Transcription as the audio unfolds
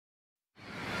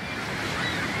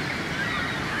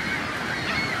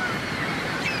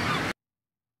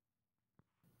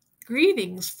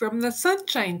Greetings from the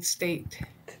Sunshine State.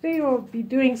 Today we'll be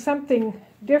doing something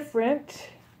different.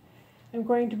 I'm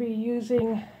going to be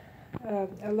using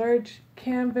a large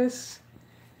canvas.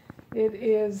 It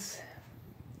is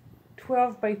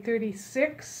 12 by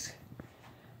 36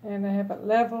 and I have it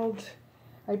leveled.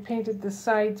 I painted the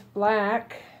sides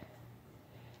black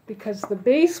because the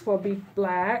base will be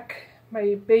black.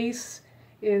 My base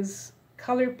is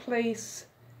ColorPlace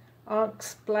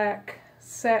Onyx Black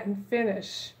satin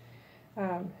finish.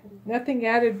 Nothing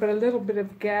added but a little bit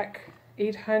of GAC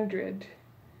 800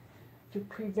 to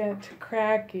prevent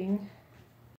cracking.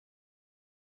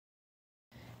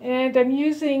 And I'm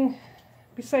using,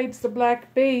 besides the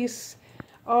black base,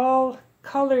 all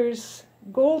colors,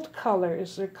 gold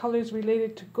colors, or colors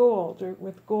related to gold, or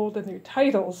with gold in their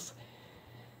titles.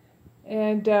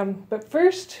 And but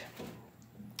first,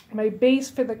 my base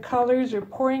for the colors or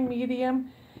pouring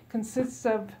medium consists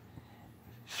of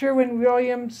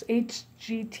Sherwin-Williams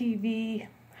HGTV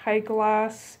High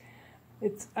Gloss.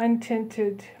 It's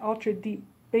untinted ultra deep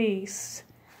base.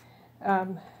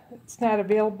 It's not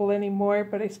available anymore,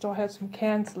 but I still have some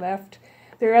cans left.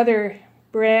 There are other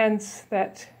brands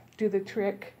that do the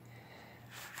trick.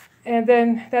 And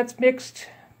then that's mixed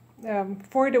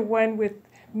 4:1 with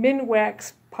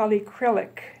Minwax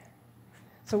polyacrylic.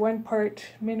 So 1 part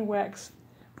Minwax,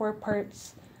 4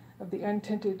 parts of the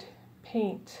untinted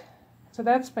paint. So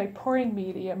that's my pouring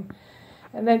medium.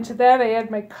 And then to that I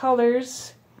add my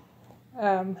colors.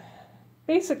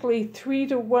 Basically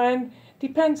 3:1,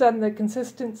 depends on the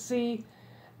consistency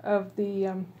of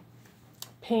the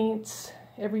paints.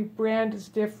 Every brand is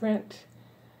different.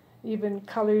 Even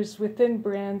colors within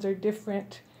brands are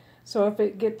different. So if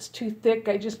it gets too thick,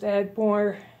 I just add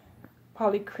more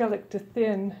polyacrylic to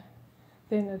thin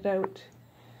it out.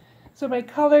 So my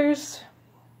colors,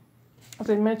 as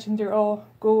I mentioned, they're all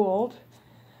gold.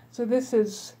 So this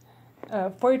is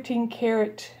 14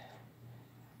 karat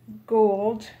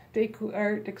gold,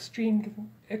 DecoArt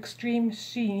Extreme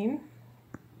Sheen.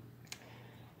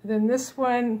 And then this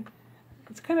one,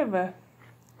 it's kind of a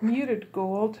muted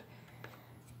gold.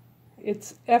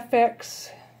 It's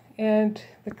FX, and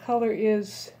the color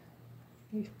is,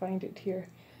 let me find it here,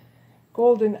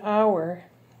 Golden Hour.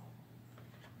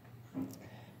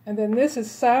 And then this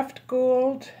is soft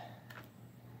gold,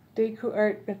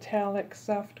 DecoArt Metallic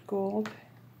Soft Gold.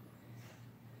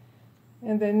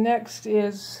 And then next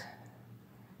is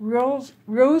Rose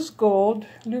Gold,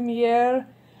 Lumiere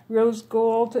Rose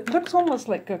Gold. It looks almost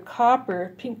like a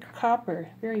copper, pink copper,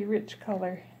 very rich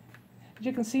color. As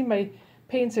you can see, my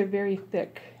paints are very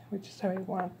thick, which is how I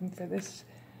want them for this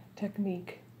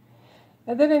technique.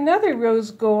 And then another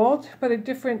Rose Gold, but a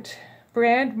different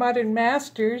brand, Modern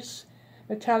Masters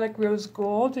Metallic Rose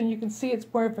Gold. And you can see it's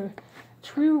more of a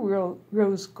true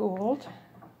rose gold.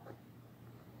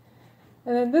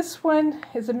 And then this one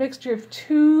is a mixture of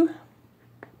 2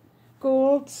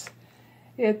 golds.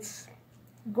 It's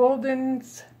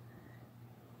Golden's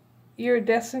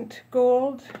Iridescent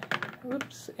Gold.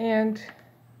 Oops, and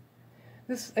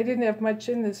this, I didn't have much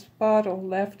in this bottle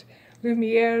left.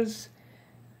 Lumiere's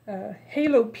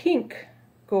Halo Pink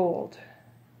Gold.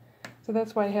 So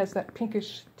that's why it has that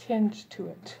pinkish tinge to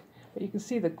it. But you can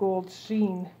see the gold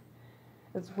sheen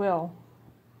as well.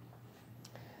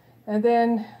 And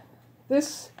then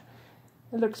this,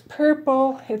 it looks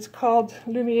purple. It's called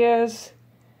Lumiere's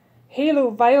Halo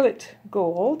Violet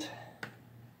Gold.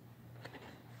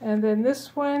 And then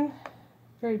this one,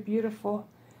 very beautiful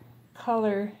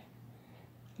color,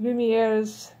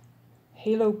 Lumiere's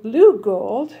Halo Blue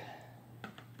Gold.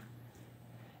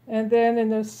 And then in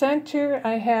the center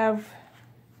I have,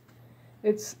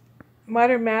 it's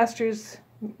Modern Masters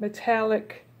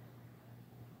Metallic,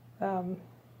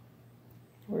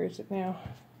 where is it now?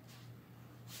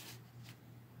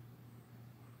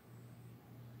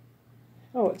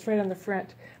 Oh, it's right on the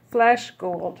front. Flash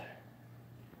Gold.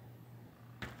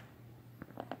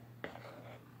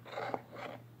 Let's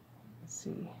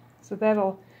see. So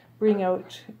that'll bring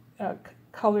out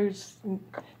colors,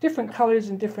 different colors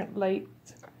and different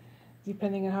lights,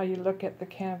 depending on how you look at the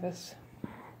canvas.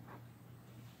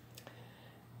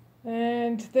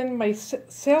 And then my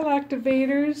cell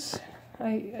activators,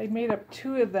 I made up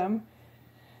 2 of them.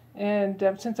 And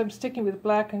since I'm sticking with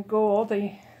black and gold,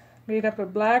 I made up a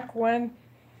black one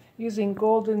using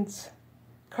Golden's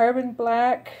Carbon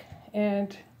Black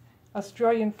and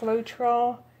Australian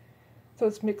Floetrol. So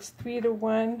it's mixed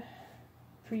 3:1,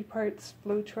 3 parts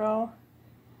Floetrol,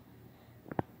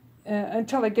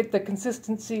 until I get the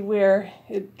consistency where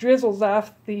it drizzles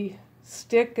off the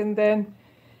stick, and then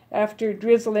after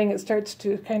drizzling it starts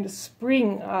to kind of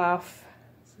spring off.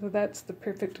 So that's the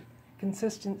perfect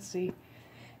consistency.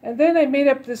 And then I made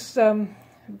up this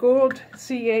gold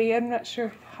CA. I'm not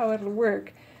sure how it'll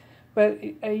work, but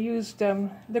I used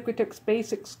Liquitex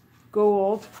Basics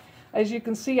Gold. As you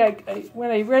can see,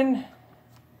 when I run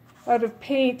out of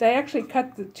paint, I actually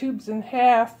cut the tubes in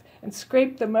half and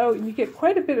scrape them out, and you get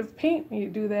quite a bit of paint when you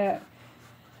do that,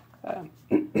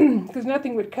 because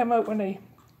nothing would come out when I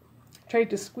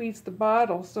tried to squeeze the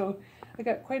bottle, so I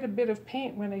got quite a bit of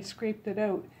paint when I scraped it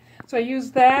out. So I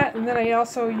used that, and then I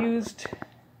also used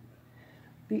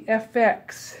the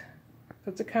FX.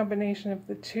 So it's a combination of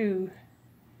the two.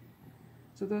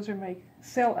 So those are my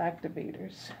cell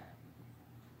activators.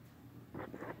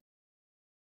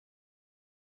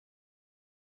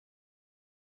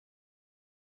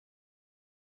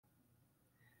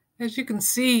 As you can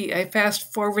see, I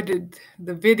fast forwarded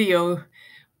the video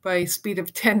by a speed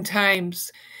of 10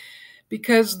 times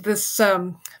because this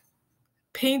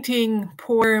painting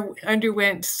pour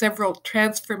underwent several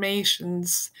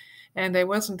transformations, and I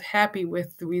wasn't happy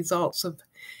with the results of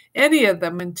any of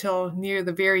them until near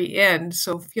the very end.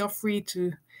 So feel free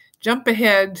to jump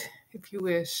ahead if you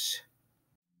wish.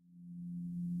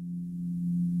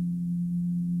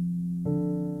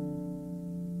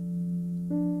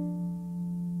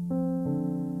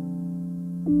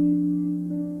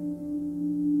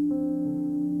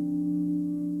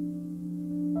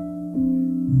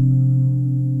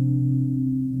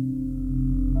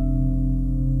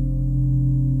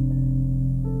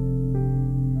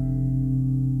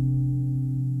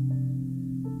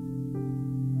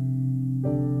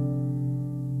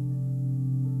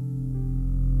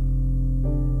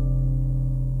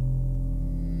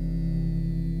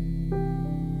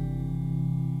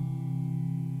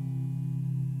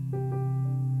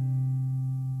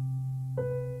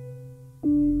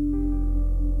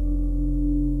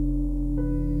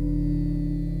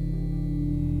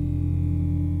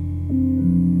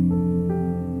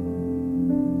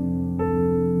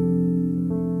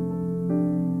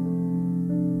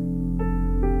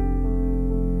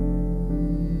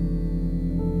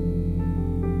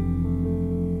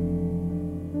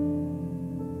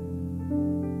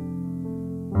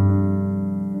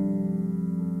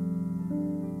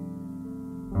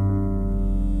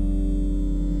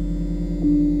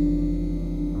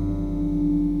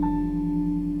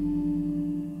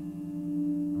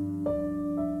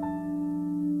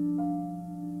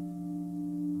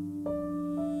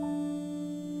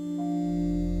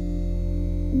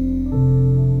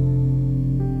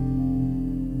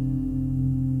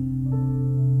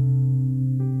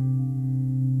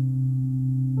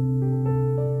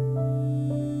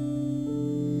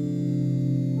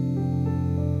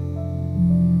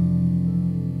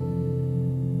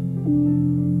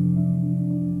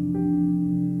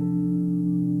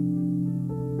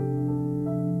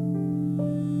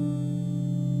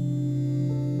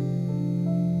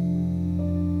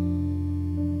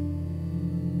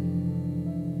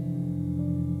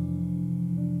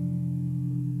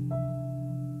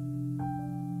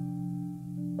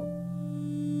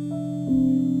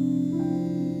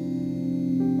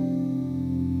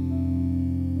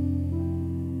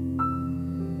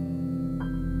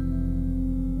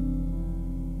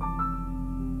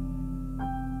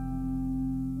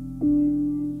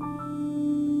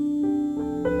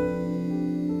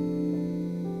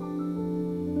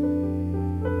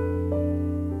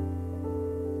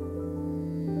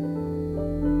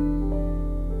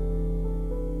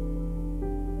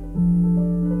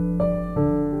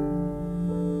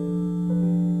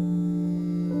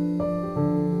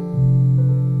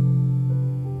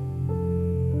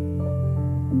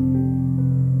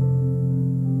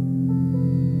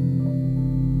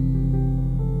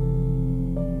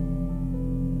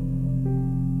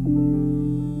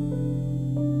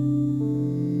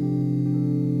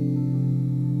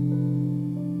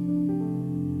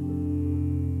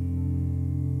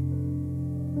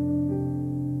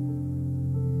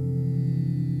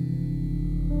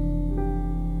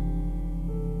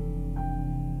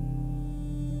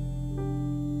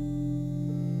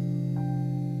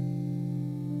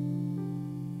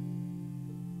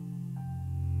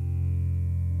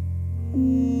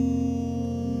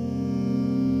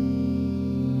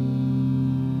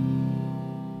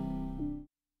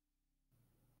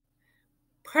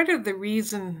 Part of the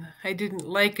reason I didn't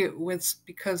like it was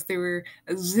because there were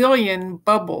a zillion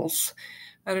bubbles.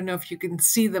 I don't know if you can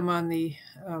see them on the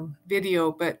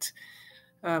video, but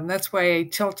that's why I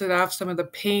tilted off some of the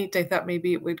paint. I thought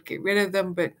maybe it would get rid of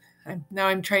them, but now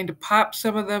I'm trying to pop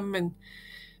some of them, and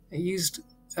I used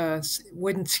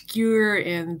wooden skewer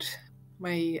and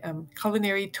my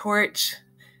culinary torch,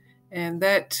 and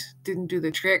that didn't do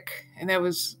the trick. And that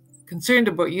was concerned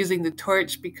about using the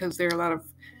torch because there are a lot of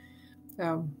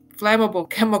flammable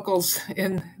chemicals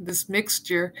in this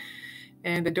mixture,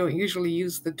 and I don't usually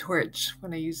use the torch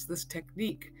when I use this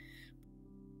technique.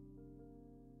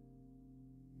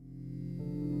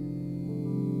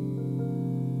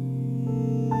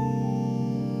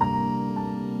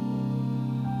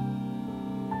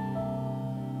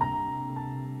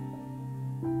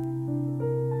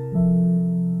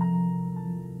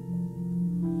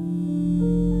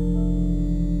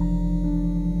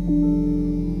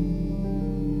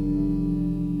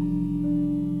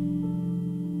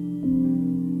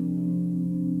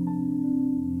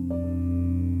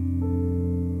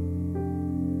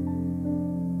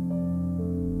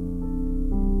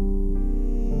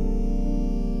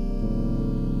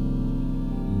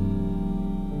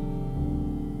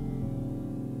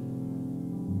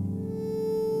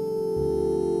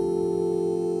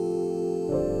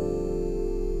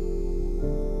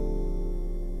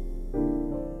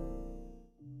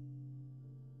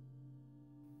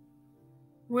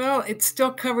 Well, it's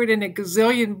still covered in a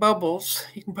gazillion bubbles.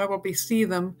 You can probably see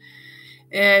them.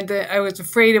 And I was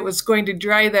afraid it was going to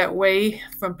dry that way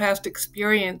from past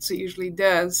experience. It usually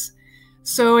does.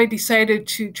 So I decided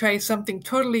to try something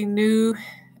totally new.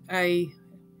 I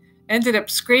ended up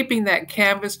scraping that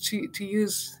canvas to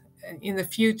use in the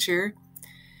future.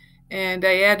 And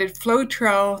I added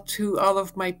Floetrol to all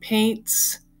of my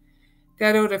paints.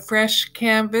 Got out a fresh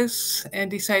canvas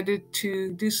and decided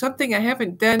to do something I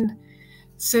haven't done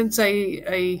since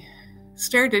I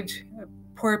started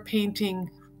pour painting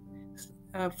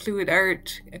fluid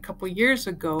art a couple years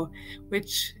ago,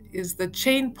 which is the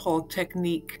chain pull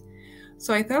technique.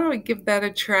 So I thought I would give that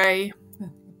a try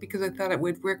because I thought it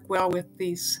would work well with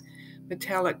these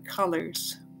metallic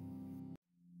colors.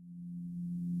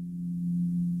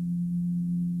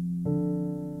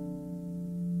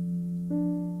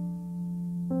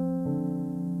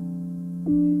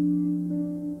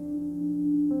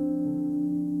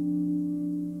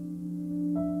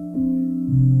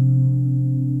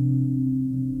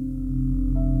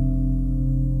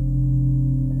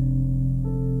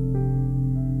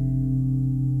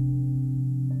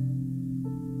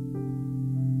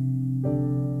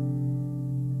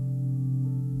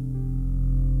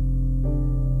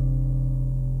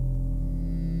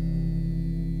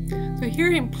 So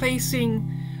here I'm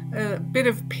placing a bit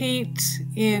of paint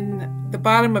in the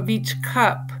bottom of each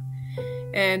cup,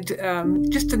 and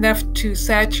just enough to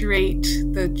saturate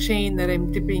the chain that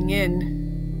I'm dipping in.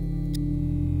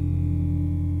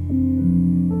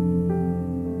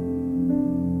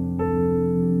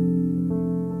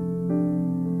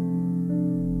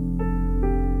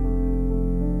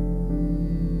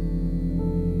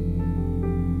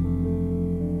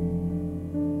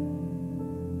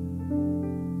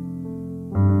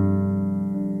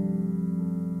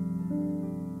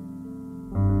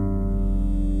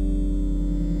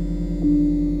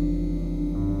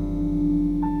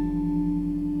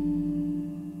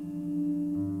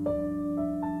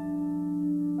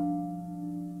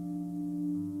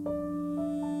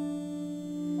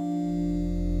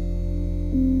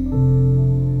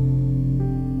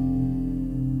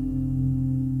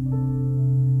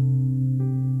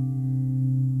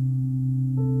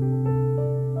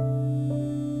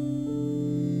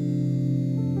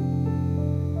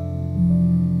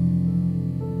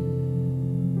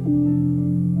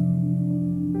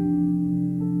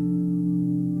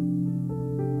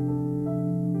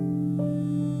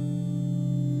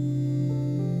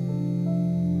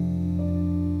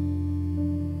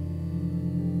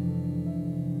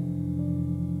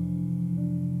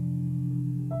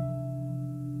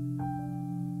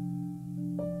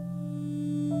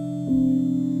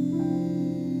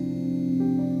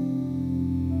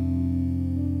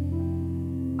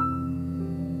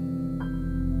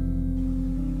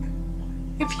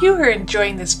 If you are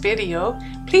enjoying this video,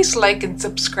 please like and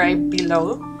subscribe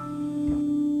below.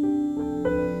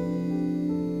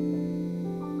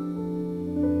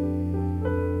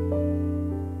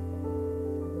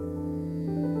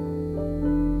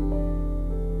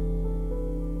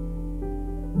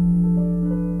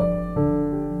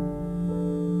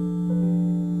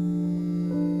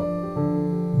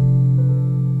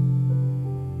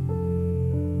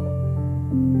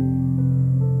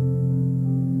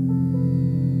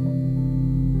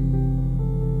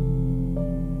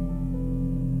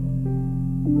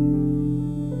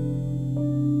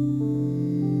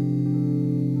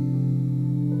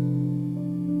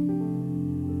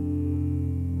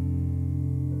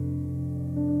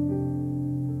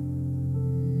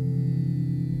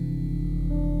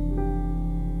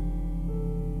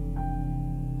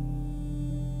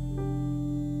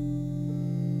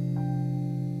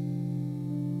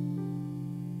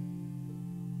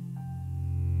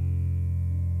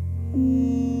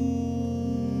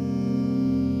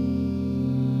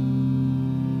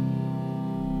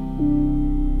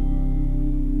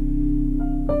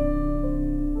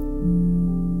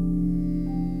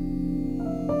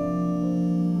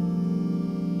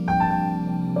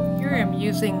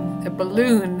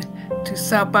 balloon to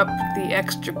sop up the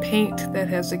extra paint that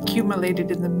has accumulated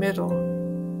in the middle.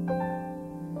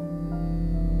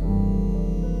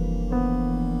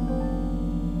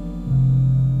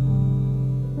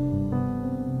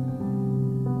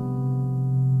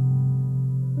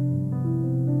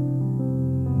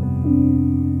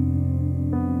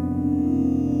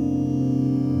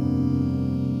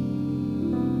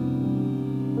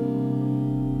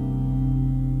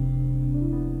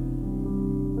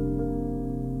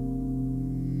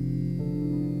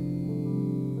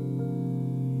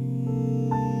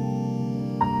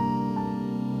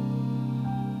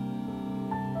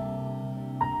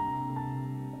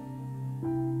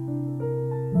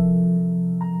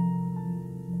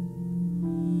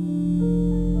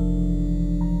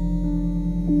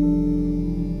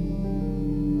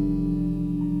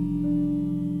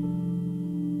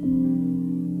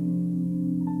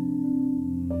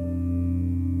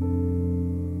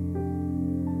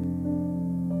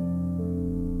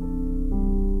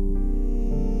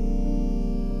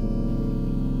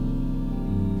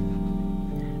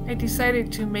 I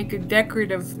decided to make a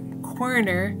decorative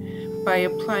corner by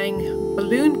applying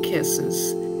balloon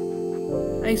kisses.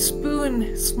 I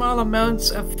spoon small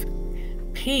amounts of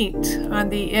paint on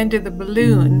the end of the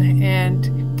balloon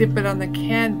and dip it on the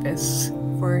canvas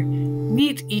for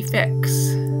neat effects.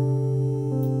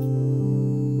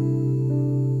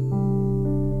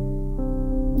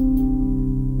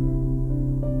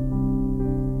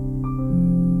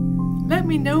 Let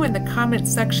me know in the comment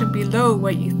section below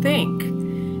what you think.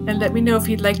 And let me know if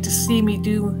you'd like to see me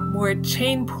do more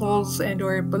chain pulls and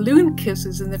or balloon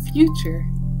kisses in the future.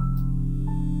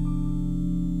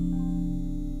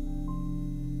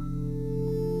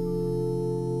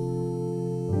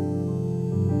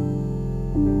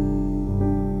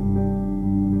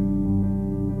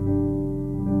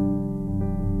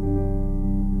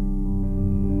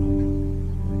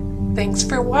 Thanks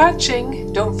for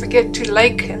watching. Don't forget to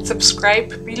like and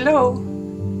subscribe below.